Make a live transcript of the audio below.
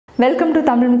Welcome to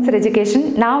Tamil mixer education.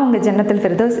 நான் உங்கள் ஜன்னத்தில்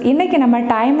ஃபிர்தோஸ். இன்றைக்கி நம்ம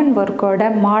டைம் அண்ட் ஒர்க்கோட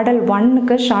மாடல்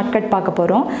 1க்கு ஷார்ட்கட் பார்க்க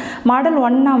போகிறோம். மாடல்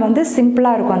 1 வந்து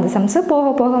சிம்பிளாக இருக்கும். அந்த சம்ஸு போக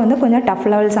போக வந்து கொஞ்சம் டஃப்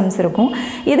லெவல் சம்ஸ் இருக்கும்.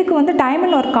 இதுக்கு வந்து டைம்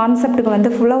அண்ட் ஒர்க் கான்செப்ட்டுக்கு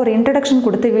வந்து ஃபுல்லாக ஒரு இன்ட்ரடக்ஷன்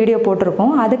கொடுத்து வீடியோ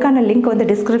போட்டிருக்கோம். அதுக்கான லிங்க் வந்து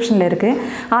டிஸ்கிரிப்ஷனில் இருக்குது.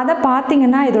 அதை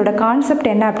பார்த்தீங்கன்னா இதோட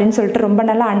கான்செப்ட் என்ன அப்படின்னு சொல்லிட்டு ரொம்ப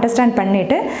நல்லா அண்டர்ஸ்டாண்ட்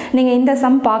பண்ணிவிட்டு நீங்கள் இந்த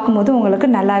சம் பார்க்கும்போது உங்களுக்கு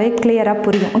நல்லாவே கிளியராக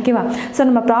புரியும். ஓகேவா? ஸோ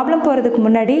நம்ம ப்ராப்ளம் போகிறதுக்கு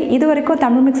முன்னாடி இது வரைக்கும்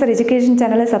தமிழ் மிக்சர் எஜுகேஷன்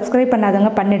சேனலை சப்ஸ்கிரைப்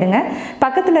பண்ணாதவங்க பண்ணிவிடுங்க.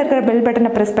 பக்கத்தில் இருக்கிற பெல் பட்டனை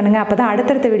பிரஸ் பண்ணுங்க. அப்பதான்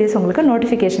அடுத்தடுத்த வீடியோஸ் உங்களுக்கு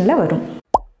நோட்டிஃபிகேஷன்ல வரும்.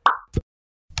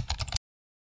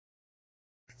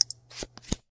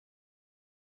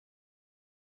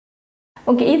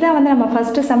 ஓகே, இதான் வந்து நம்ம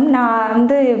ஃபஸ்ட்டு சம். நான்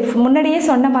வந்து முன்னாடியே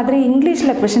சொன்ன மாதிரி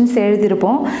இங்கிலீஷில் கொஷின்ஸ்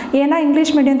எழுதியிருப்போம். ஏன்னா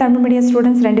English medium Tamil medium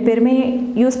students ரெண்டு பேருமே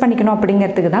யூஸ் பண்ணிக்கணும்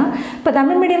அப்படிங்கிறதுக்கு தான். இப்போ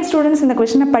தமிழ் மீடியம் ஸ்டூடெண்ட்ஸ் இந்த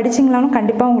கொஷினை படிச்சிங்களாலும்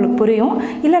கண்டிப்பாக உங்களுக்கு புரியும்.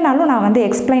 இல்லைனாலும் நான் வந்து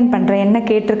எக்ஸ்பிளைன் பண்ணுறேன் என்ன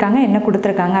கேட்டிருக்காங்க என்ன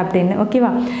கொடுத்துருக்காங்க அப்படின்னு.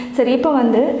 ஓகேவா? சரி, இப்போ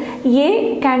வந்து ஏ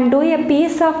can do a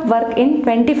piece of work in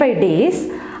 25 days.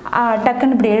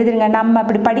 டக்குன்னு இப்படி எழுதுருங்க. நம்ம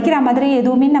அப்படி படிக்கிற மாதிரி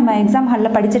எதுவுமே நம்ம எக்ஸாம்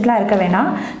ஹாலில் படிச்சுட்டுலாம் இருக்க வேணாம்.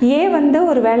 ஏ வந்து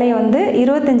ஒரு வேலையை வந்து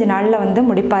 25 நாளில் வந்து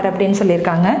முடிப்பார் அப்படின்னு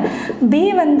சொல்லியிருக்காங்க. பி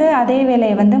வந்து அதே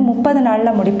வேலையை வந்து 30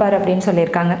 நாளில் முடிப்பார் அப்படின்னு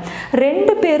சொல்லியிருக்காங்க.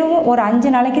 ரெண்டு பேரும் ஒரு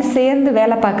 5 நாளைக்கு சேர்ந்து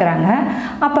வேலை பார்க்குறாங்க.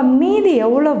 அப்போ மீதி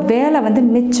எவ்வளோ வேலை வந்து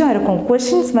மிச்சம் இருக்கும்?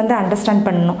 கொஷின்ஸ் வந்து அண்டர்ஸ்டாண்ட்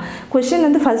பண்ணணும். கொஷின்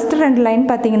வந்து ஃபஸ்ட்டு 2 லைன்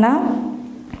பார்த்தீங்கன்னா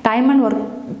டைம் அண்ட் ஒர்க்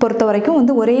பொறுத்த வரைக்கும்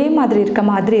வந்து ஒரே மாதிரி இருக்க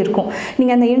மாதிரி இருக்கும்.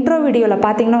 நீங்கள் அந்த இன்ட்ரோ வீடியோவில்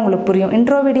பார்த்தீங்கன்னா உங்களுக்கு புரியும்.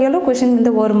 இன்ட்ரோ வீடியோவில் கொஷின்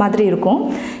வந்து ஒரு மாதிரி இருக்கும்.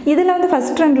 இதில் வந்து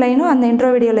ஃபஸ்ட் 2 லைனும் அந்த இன்ட்ரோ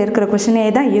வீடியோவில் இருக்கிற கொஷினே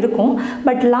தான் இருக்கும்.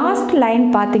 பட் லாஸ்ட் லைன்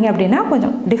பார்த்தீங்க அப்படின்னா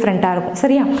கொஞ்சம் டிஃப்ரெண்ட்டாக இருக்கும்.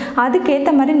 சரியா?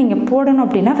 அதுக்கேற்ற மாதிரி நீங்கள் போடணும்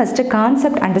அப்படின்னா ஃபஸ்ட்டு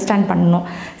கான்செப்ட் அண்டர்ஸ்டாண்ட் பண்ணணும்.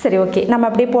 சரி, ஓகே, நம்ம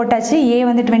அப்படியே போட்டாச்சு. ஏ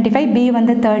வந்து 25, பி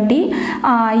வந்து 30.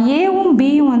 ஏவும்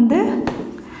பியும் வந்து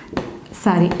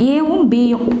ஏவும்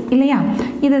பியும் இல்லையா?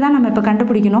 இதை தான் நம்ம இப்போ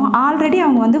கண்டுபிடிக்கணும். ஆல்ரெடி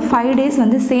அவங்க வந்து 5 days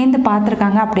வந்து சேர்ந்து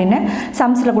பார்த்துருக்காங்க அப்படின்னு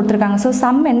சம்ஸில் கொடுத்துருக்காங்க. ஸோ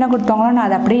சம் என்ன கொடுத்தாங்களோ நான்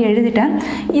அதை அப்படியே எழுதிட்டேன்.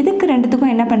 இதுக்கு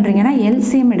ரெண்டுத்துக்கும் என்ன பண்ணுறீங்கன்னா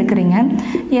எல்சிஎம் எடுக்கிறீங்க.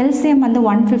 எல்சிஎம் வந்து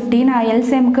 150. நான்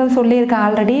எல்சிஎம்க்கு சொல்லியிருக்கேன்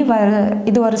ஆல்ரெடி.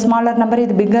 இது ஒரு ஸ்மாலர் நம்பர்,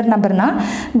 இது பிக்கர் நம்பர்னா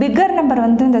பிக்கர் நம்பர்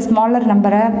வந்து இந்த ஸ்மாலர்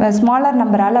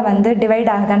நம்பரால் வந்து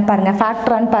டிவைட் ஆகுதான்னு பாருங்கள்,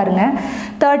 ஃபேக்டரான்னு பாருங்கள்.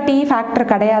 30 ஃபேக்டர்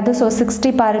கிடையாது. ஸோ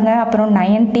 60 பாருங்கள், அப்புறம்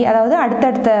 90, அதாவது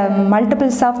அடுத்தடுத்த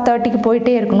மல்டிபிள்ஸ் ஆஃப் 30க்கு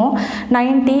போயிட்டே இருக்கணும்.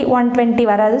 90, 120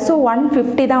 வராது. ஸோ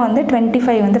 150 தான் வந்து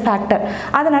 25 வந்து ஃபேக்டர்.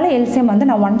 அதனால் எல்சிஎம் வந்து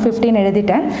நான் 150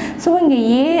 எழுதிட்டேன். ஸோ இங்கே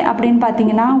ஏ அப்படின்னு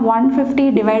பார்த்தீங்கன்னா 150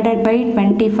 divided by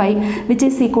 25 which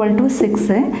is equal to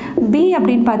 6. B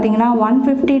அப்படின்னு பார்த்தீங்கன்னா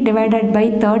 150 divided by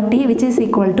 30 which is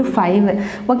equal to 5.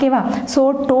 ஓகேவா? ஸோ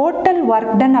டோட்டல்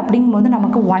ஒர்க் டன் அப்படிங்கும்போது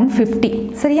நமக்கு 150.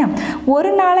 சரியா?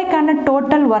 ஒரு நாளைக்கான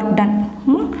total work done,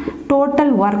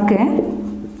 total work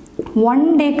 1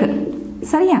 டேக்கு.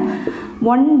 சரியா?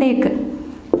 1 டேக்கு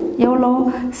எவ்வளோ?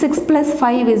 6 +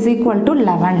 5 இஸ் ஈக்குவல் டு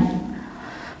 11.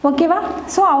 ஓகேவா?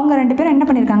 ஸோ அவங்க ரெண்டு பேரும் என்ன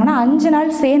பண்ணியிருக்காங்கன்னா 5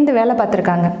 நாள் சேர்ந்து வேலை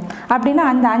பார்த்துருக்காங்க. அப்படின்னா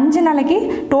அந்த 5 நாளைக்கு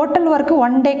டோட்டல் ஒர்க்கு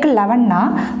 1 டேக்கு 11னா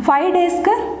 5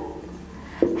 டேஸ்க்கு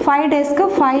 5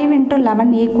 ×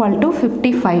 11 ஈக்குவல் டு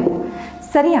 55.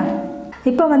 சரியா?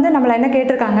 இப்போ வந்து நம்மளை என்ன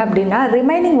கேட்டிருக்காங்க அப்படின்னா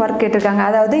ரிமைனிங் ஒர்க் கேட்டிருக்காங்க.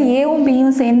 அதாவது ஏவும்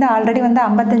பியும் சேர்ந்து ஆல்ரெடி வந்து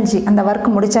 55 அந்த ஒர்க்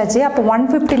முடிச்சாச்சு. அப்போ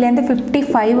 150லேருந்து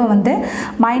 55 வந்து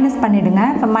மைனஸ் பண்ணிவிடுங்க.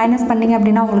 இப்போ மைனஸ் பண்ணிங்க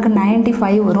அப்படின்னா உங்களுக்கு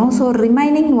 95 வரும். ஸோ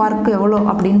ரிமைனிங் ஒர்க் எவ்வளோ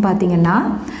அப்படின்னு பார்த்தீங்கன்னா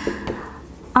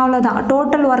அவ்வளோதான்.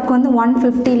 டோட்டல் ஒர்க் வந்து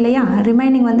 150 இல்லையா?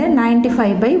 ரிமைனிங் வந்து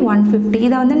 95/150.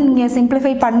 இதை வந்து நீங்கள்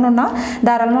சிம்பிளிஃபை பண்ணணுன்னா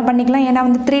தாராளமாக பண்ணிக்கலாம். ஏன்னா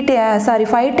வந்து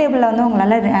 5 டேபிளில் வந்து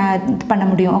உங்களால் இது பண்ண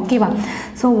முடியும். ஓகேவா?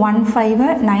 ஸோ 15,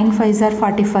 9 5s are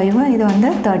 45, இது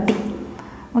வந்து 30.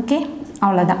 ஓகே,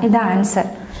 அவ்வளோதான். இதுதான் ஆன்சர்.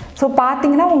 ஸோ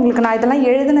பார்த்தீங்கன்னா உங்களுக்கு நான் இதெல்லாம்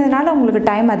எழுதுனதுனால உங்களுக்கு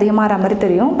டைம் அதிகமாகிற மாதிரி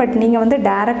தெரியும். பட் நீங்கள் வந்து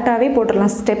டேரெக்டாகவே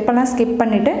போட்டுடலாம். ஸ்டெப்பெல்லாம் ஸ்கிப்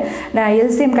பண்ணிவிட்டு நான்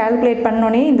எல்சிஎம் கால்குலேட்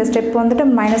பண்ணோன்னே இந்த ஸ்டெப் வந்துட்டு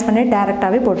மைனஸ் பண்ணி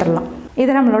டேரெக்டாகவே போட்டுடலாம்.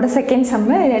 இது நம்மளோட செகண்ட்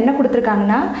சம்மு. என்ன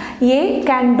கொடுத்துருக்காங்கன்னா ஏ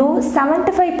can do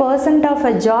 75% of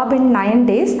a job in 9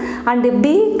 days and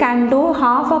B can do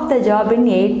half of the job in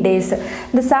 8 days.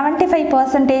 இந்த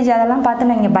 75% அதெல்லாம் பார்த்து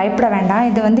நீங்கள் பயப்பட வேண்டாம்.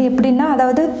 இது வந்து எப்படின்னா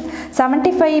அதாவது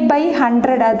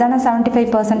 75/100 அதுதானே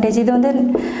 75%. இது வந்து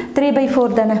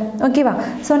 3/4 தானே. ஓகேவா?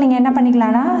 ஸோ நீங்கள் என்ன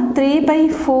பண்ணிக்கலாம்னா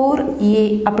 3/4A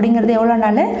அப்படிங்கிறது எவ்வளோ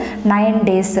நாள்? 9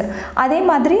 days. அதே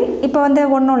மாதிரி இப்போ வந்து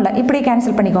ஒன்றும் இல்லை, இப்படி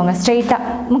கேன்சல் பண்ணிக்கோங்க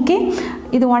ஸ்ட்ரெயிட்டாக. ஓகே,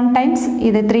 இது 1 டைம்ஸ்,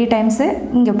 இது 3 டைம்ஸு,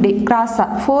 இங்கே இப்படி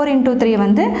கிராஸாக 4 × 3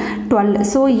 வந்து 12.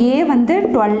 ஸோ ஏ வந்து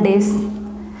 12 days.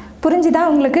 புரிஞ்சுதான்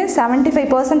உங்களுக்கு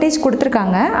 75%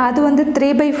 கொடுத்துருக்காங்க. அது வந்து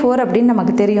 3/4 அப்படின்னு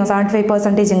நமக்கு தெரியும்.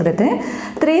 75%ங்கிறது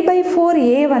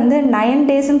 3/4 வந்து 9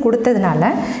 டேஸ்ன்னு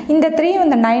கொடுத்ததுனால இந்த 3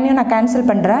 இந்த 9 நான் கேன்சல்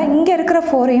பண்ணுறேன். இங்கே இருக்கிற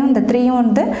 4 இந்த 3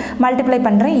 வந்து மல்டிப்ளை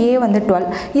பண்ணுறேன். ஏ வந்து 12.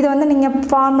 இது வந்து நீங்கள்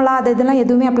ஃபார்முலா அது இதெல்லாம்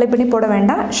எதுவுமே அப்ளை பண்ணி போட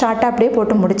வேண்டாம். ஷார்ட்டாக அப்படியே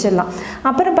போட்டு முடிச்சிடலாம்.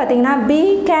 அப்புறம் பார்த்தீங்கன்னா பி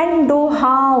கேன் டூ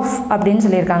ஹாஃப் அப்படின்னு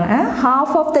சொல்லியிருக்காங்க.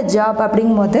 ஹாஃப் ஆஃப் த ஜாப்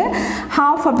அப்படிங்கும்போது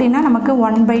ஹாஃப் அப்படின்னா நமக்கு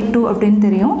 1/2 அப்படின்னு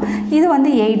தெரியும். இது வந்து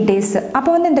 8 டேஸ். அப்போ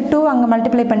வந்து இந்த 2 அங்கே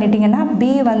மல்டிப்ளை பண்ணிட்டீங்கன்னா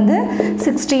பி வந்து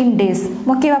 16 டேஸ்.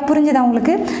 ஓகேவா? புரிஞ்சுதா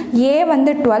உங்களுக்கு? ஏ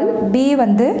வந்து 12, பி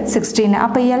வந்து 16.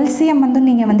 அப்போ எல்சிஎம் வந்து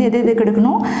நீங்கள் வந்து எது எதுக்கு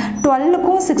எடுக்கணும்?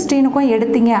 12க்கும் 16க்கும்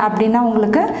எடுத்தீங்க அப்படின்னா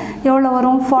உங்களுக்கு எவ்வளோ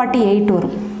வரும்? 48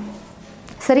 வரும்.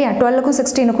 சரியா? 12க்கும்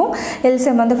 16க்கும்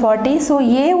எல்சிஎம் வந்து 40. ஸோ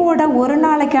ஏவோட ஒரு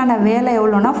நாளைக்கான வேலை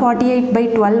எவ்வளோனா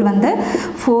 48/12 வந்து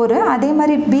 4. அதே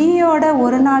மாதிரி பியோட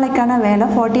ஒரு நாளைக்கான வேலை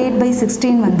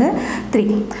 48/16 வந்து 3.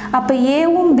 அப்போ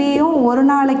ஏவும் பியும் ஒரு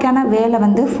நாளைக்கான வேலை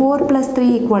வந்து 4 + 3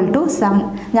 = 7.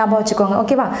 ஞாபகம் வச்சுக்கோங்க.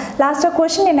 ஓகேவா? லாஸ்ட்டாக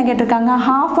கொஷின் என்ன கேட்டிருக்காங்க?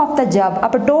 Half of the job.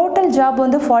 அப்போ டோட்டல் ஜாப்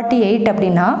வந்து 48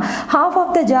 அப்படின்னா ஹாஃப்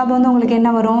ஆஃப் த ஜாப் வந்து உங்களுக்கு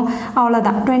என்ன வரும்?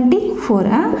 அவ்வளோதான்,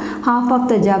 24. ஹாஃப் ஆஃப்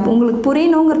த ஜாப் உங்களுக்கு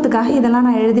புரியணுங்கிறதுக்காக இதெல்லாம்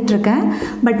நான் எழுதிட்டு இருக்கேன்.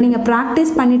 பட் நீங்கள்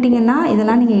ப்ராக்டிஸ் பண்ணிட்டீங்கன்னா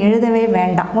இதெல்லாம் நீங்கள் எழுதவே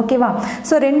வேண்டாம். ஓகேவா?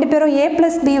 ஸோ 2 பேரும் ஏ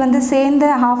 + பி வந்து சேர்ந்து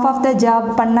ஹாஃப் ஆஃப் த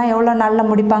ஜாப் பண்ணால் எவ்வளோ நாளில்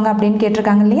முடிப்பாங்க அப்படின்னு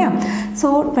கேட்டிருக்காங்க இல்லையா? So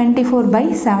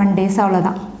 24/7 days.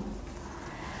 அவ்வளோதான்.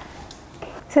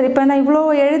 சரி, இப்போ நான் இவ்வளோ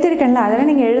எழுதியிருக்கேன்ல, அதெல்லாம்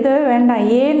நீங்கள் எழுதவே வேண்டாம்.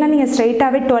 ஏன்னா நீங்கள்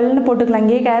ஸ்ட்ரைட்டாகவே 12ன்னு போட்டுக்கலாம்.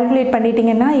 ஏ கேல்குலேட்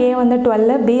பண்ணிட்டீங்கன்னா ஏ வந்து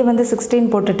 12, பி வந்து 16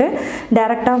 போட்டுட்டு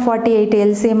டேரெக்டாக 48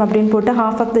 எல்சிஎம் அப்படின்னு போட்டு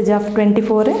ஹாஃப் ஆஃப் த ஜாப்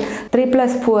 24, 3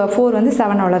 + 4 வந்து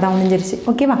 7. அவ்வளோதான், முடிஞ்சிருச்சு.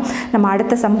 ஓகேவா? நம்ம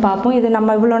அடுத்த சம் பார்ப்போம். இது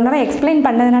நம்ம இவ்வளோ நேரம் எக்ஸ்பிளைன்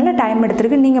பண்ணதுனால டைம்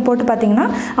எடுத்துருக்கு. நீங்கள் போட்டு பார்த்தீங்கன்னா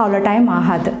அவ்வளோ டைம்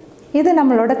ஆகாது. இது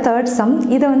நம்மளோட 3rd சம்.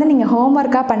 இதை வந்து நீங்கள்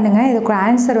ஹோம்ஒர்க்காக பண்ணுங்கள். இதுக்கு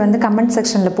ஆன்சர் வந்து கமெண்ட்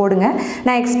செக்ஷனில் போடுங்க.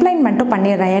 நான் எக்ஸ்பிளைன் மட்டும்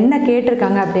பண்ணிடுறேன் என்ன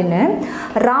கேட்டிருக்காங்க அப்படின்னு.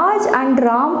 Raj and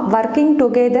Ram working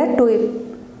together to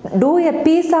two a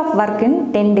piece of work in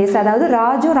 10 days. அதாவது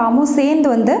ராஜும் ராமும் சேர்ந்து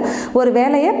வந்து ஒரு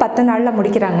வேலையை 10 நாளில்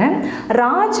முடிக்கிறாங்க.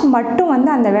 ராஜ் மட்டும் வந்து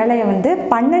அந்த வேலையை வந்து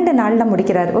 12 நாளில்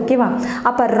முடிக்கிறார். ஓகேவா?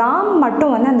 அப்போ ராம்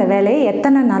மட்டும் வந்து அந்த வேலையை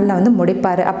எத்தனை நாளில் வந்து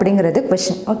முடிப்பார் அப்படிங்கிறது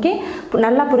கொஷின். ஓகே,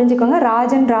 நல்லா புரிஞ்சுக்கோங்க.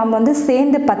 ராஜ் அண்ட் ராம் வந்து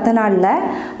சேர்ந்து 10 நாளில்,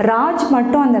 ராஜ்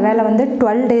மட்டும் அந்த வேலை வந்து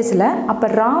 12 டேஸில். அப்போ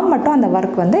ராம் மட்டும் அந்த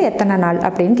ஒர்க் வந்து எத்தனை நாள்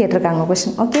அப்படின்னு கேட்டிருக்காங்க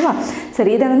கொஷின். ஓகேவா?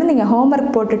 சரி, இதை வந்து நீங்கள்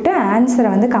ஹோம்ஒர்க் போட்டுட்டு ஆன்சரை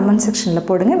வந்து கமெண்ட் செக்ஷனில்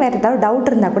போடுங்க. வேறு ஏதாவது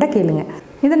டவுட் இருந்தால் கூட கேளுங்க.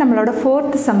 இது நம்மளோட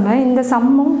 4th சம்மு. இந்த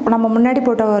சம்மும் நம்ம முன்னாடி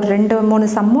போட்ட ஒரு 2-3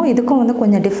 சம்மும் இதுக்கும் வந்து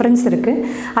கொஞ்சம் டிஃப்ரென்ஸ் இருக்குது.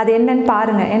 அது என்னன்னு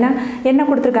பாருங்கள். ஏன்னா என்ன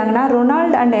கொடுத்துருக்காங்கன்னா,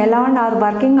 Ronald and Elon are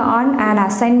working on an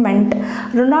assignment.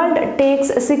 Ronald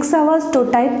tax 6 hours to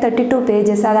type 32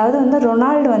 pages. அதாவது வந்து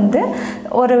ரொனால்டு வந்து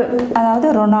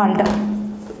ரொனால்டு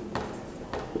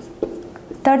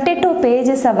 32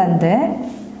 pages-ஐ வந்து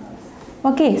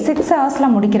ஓகே 6 hours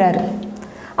முடிக்கிறாரு.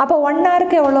 அப்போ 1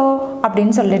 hour-க்கு எவ்வளோ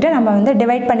அப்படின்னு சொல்லிட்டு நம்ம வந்து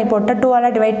டிவைட் பண்ணி போட்டு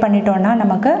 2ஆல் டிவைட் பண்ணிட்டோன்னா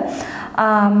நமக்கு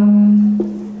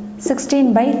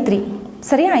 16/3.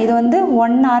 சரியா? இது வந்து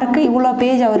 1 hour-க்கு இவ்வளோ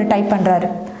பேஜ் அவர் டைப் பண்ணுறாரு.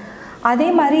 அதே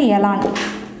மாதிரி எலான்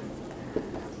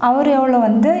அவர் எவ்வளோ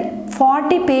வந்து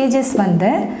 40 pages வந்து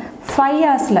 5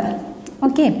 hours-ல.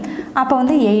 ஓகே, அப்போ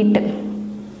வந்து 8.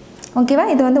 ஓகேவா?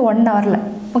 இது வந்து 1 hour-ல.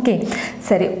 ஓகே,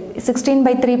 சரி.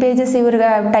 16/3 pages இவர்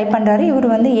டைப் பண்ணுறாரு. இவர்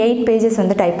வந்து 8 pages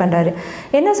வந்து டைப் பண்ணுறாரு.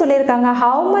 என்ன சொல்லியிருக்காங்க?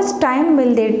 How much time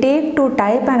will they take to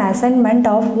type an assignment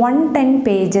of 110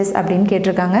 pages அப்படின்னு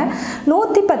கேட்டிருக்காங்க.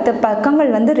 110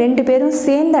 பக்கங்கள் வந்து 2 பேரும்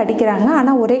சேர்ந்து அடிக்கிறாங்க.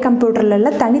 ஆனால் ஒரே கம்ப்யூட்டரில்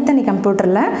இல்லை, தனித்தனி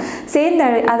கம்ப்யூட்டரில் சேர்ந்து,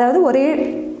 அதாவது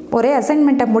ஒரே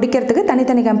அசைன்மெண்ட்டை முடிக்கிறதுக்கு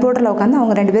தனித்தனி கம்ப்யூட்டரில் உட்காந்து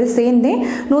அவங்க 2 பேரும் சேர்ந்தே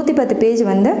 110 பேஜ்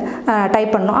வந்து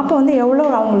டைப் பண்ணணும். அப்போ வந்து எவ்வளோ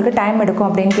அவங்களுக்கு டைம் எடுக்கும்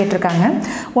அப்படின்னு கேட்டிருக்காங்க.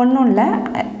 ஒன்றும் இல்லை,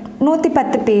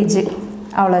 110 பேஜ்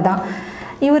அவ்வளோதான்.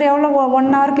 இவர் எவ்வளோ 1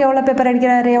 hour-க்கு எவ்வளோ பேப்பர்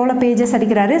அடிக்கிறாரு, எவ்வளோ பேஜஸ்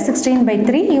அடிக்கிறாரு?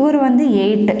 16/3. இவர் வந்து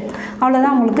 8.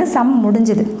 அவ்வளோதான், உங்களுக்கு சம்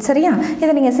முடிஞ்சுது. சரியா? இதை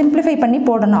நீங்கள் சிம்பிளிஃபை பண்ணி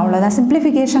போடணும். அவ்வளோதான்.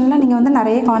 சிம்பிளிஃபிகேஷனில் நீங்கள் வந்து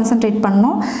நிறைய கான்சன்ட்ரேட்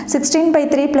பண்ணணும்.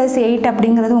 16/3 + 8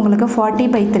 அப்படிங்கிறது உங்களுக்கு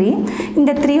 40/3.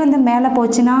 இந்த 3 வந்து மேலே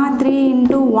போச்சுன்னா 3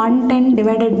 × 110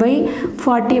 /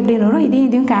 40 அப்படின்னு வரும்.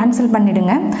 இதையும் கேன்சல்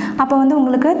பண்ணிவிடுங்க. அப்போ வந்து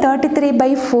உங்களுக்கு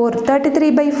 33/4.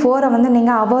 33/4 வந்து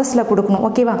நீங்கள் ஹவர்ஸில் கொடுக்கணும்.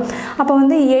 ஓகேவா? அப்போ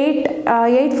வந்து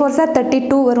 8 4s are 32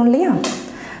 வரும் இல்லையா?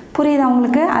 புரியுதா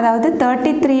உங்களுக்கு? அதாவது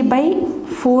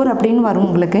 33/4 அப்படின்னு வரும்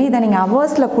உங்களுக்கு. இதை நீங்கள்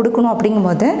ஹவர்ஸில் கொடுக்கணும்.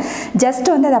 அப்படிங்கும்போது ஜஸ்ட்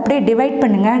வந்து அதை அப்படியே டிவைட்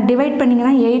பண்ணுங்கள். டிவைட்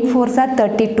பண்ணிங்கன்னா 8 4s are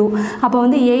 32. அப்போ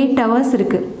வந்து 8 hours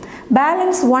இருக்குது.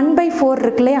 பேலன்ஸ் 1/4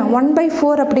 இருக்கு இல்லையா?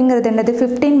 1/4 அப்படிங்கிறது என்னது?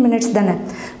 15 minutes தானே?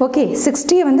 ஓகே,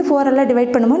 60 வந்து 4ஆல்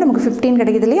டிவைட் பண்ணும்போது நமக்கு 15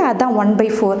 கிடைக்குது இல்லையா? அதுதான்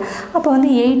 1/4. அப்போ வந்து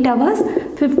 8 hours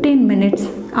 15 minutes.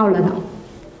 அவ்வளோதான்.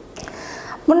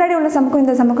 முன்னாடி உள்ள சமக்கும்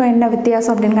இந்த சமக்கும் என்ன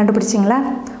வித்தியாசம் அப்படின்னு கண்டுபிடிச்சிங்களா?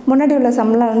 முன்னாடி உள்ள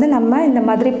சம்மில் வந்து நம்ம இந்த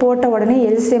மாதிரி போட்ட உடனே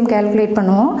எல்சிஎம் கேல்குலேட்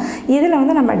பண்ணுவோம். இதில்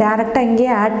வந்து நம்ம டேரெக்டாக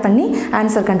இங்கேயே ஆட் பண்ணி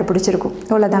ஆன்சர் கண்டுபிடிச்சிருக்கோம்.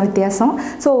 இவ்வளோதான் வித்தியாசம்.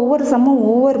 ஸோ ஒவ்வொரு சம்மும்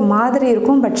ஒவ்வொரு மாதிரி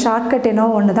இருக்கும். பட் ஷார்ட்கட்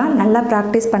என்னவோ ஒன்று தான். நல்லா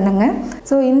ப்ராக்டிஸ் பண்ணுங்கள்.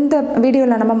 ஸோ இந்த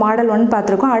வீடியோவில் நம்ம மாடல் 1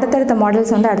 பார்த்துருக்கோம். அடுத்தடுத்த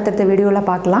மாடல்ஸ் வந்து அடுத்தடுத்த வீடியோவில்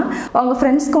பார்க்கலாம். உங்கள்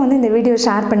ஃப்ரெண்ட்ஸ்க்கு வந்து இந்த வீடியோ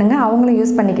ஷேர் பண்ணுங்கள். அவங்களும்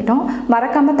யூஸ் பண்ணிக்கிட்டோம்.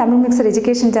 மறக்காமல் தமிழ் மிக்சர்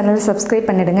எஜுகேஷன் சேனலை சப்ஸ்கிரைப்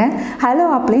பண்ணிவிடுங்க. ஹலோ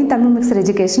ஆப்லேயும் தமிழ் மிக்சர்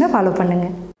எஜுகேஷனை ஃபாலோ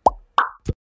பண்ணுங்கள்.